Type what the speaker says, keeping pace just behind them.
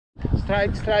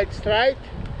straight, straight, straight.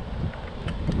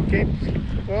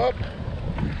 Keep up.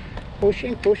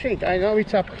 Pushing, pushing. I know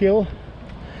it's uphill.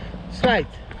 Straight.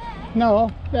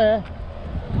 No, there.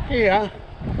 Here.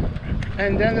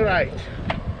 And then right.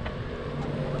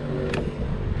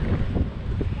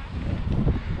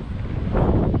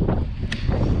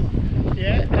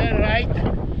 Yeah, then right.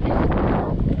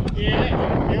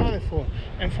 Yeah, beautiful.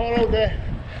 And follow the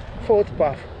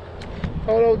footpath.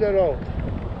 Follow the road.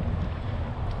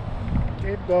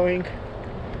 Keep going.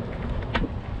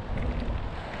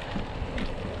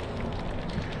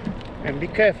 And be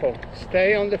careful.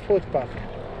 Stay on the footpath.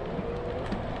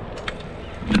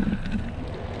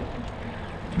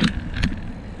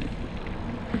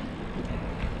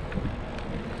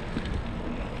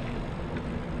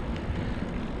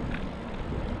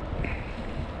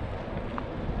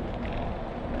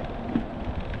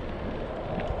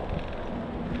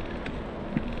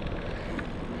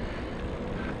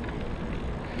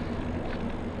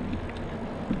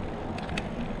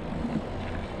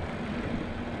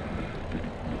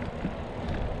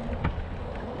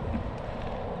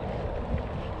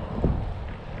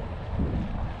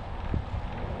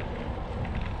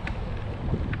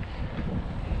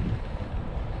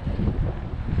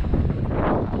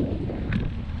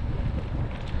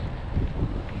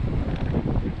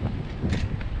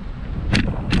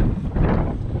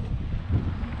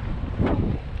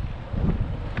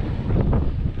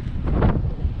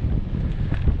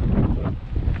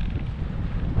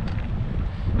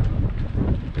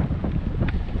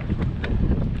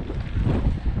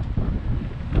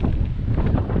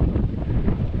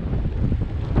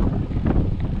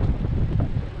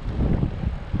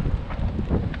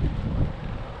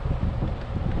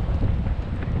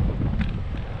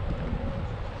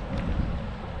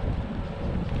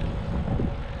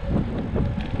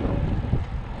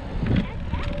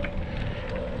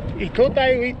 I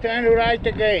tutaj we turn right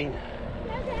again.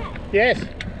 Yes.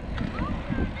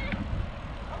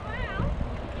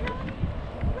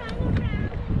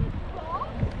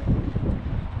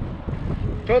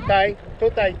 Tutaj,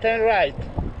 turn right.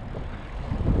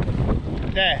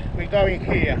 There, we're going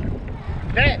here.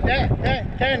 There,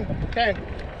 turn.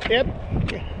 Yep.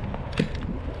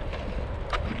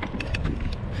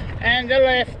 And the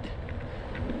left.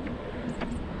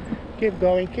 Keep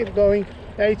going.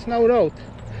 It's no road.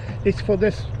 It's for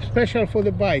this special for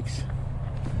the bikes.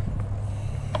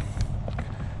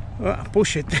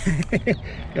 Push it.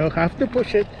 You have to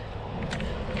push it.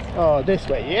 Oh, this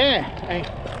way. Yeah.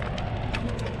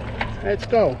 Let's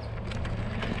go.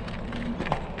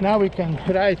 Now we can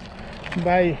ride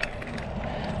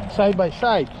side by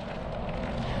side.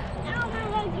 Now my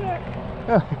legs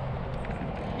hurt.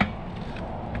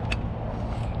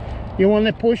 You want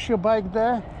to push your bike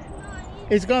there?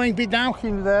 No, It's going to be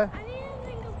downhill there. I need a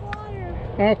drink of water.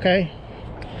 Okay.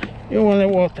 You want the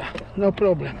water? No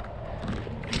problem.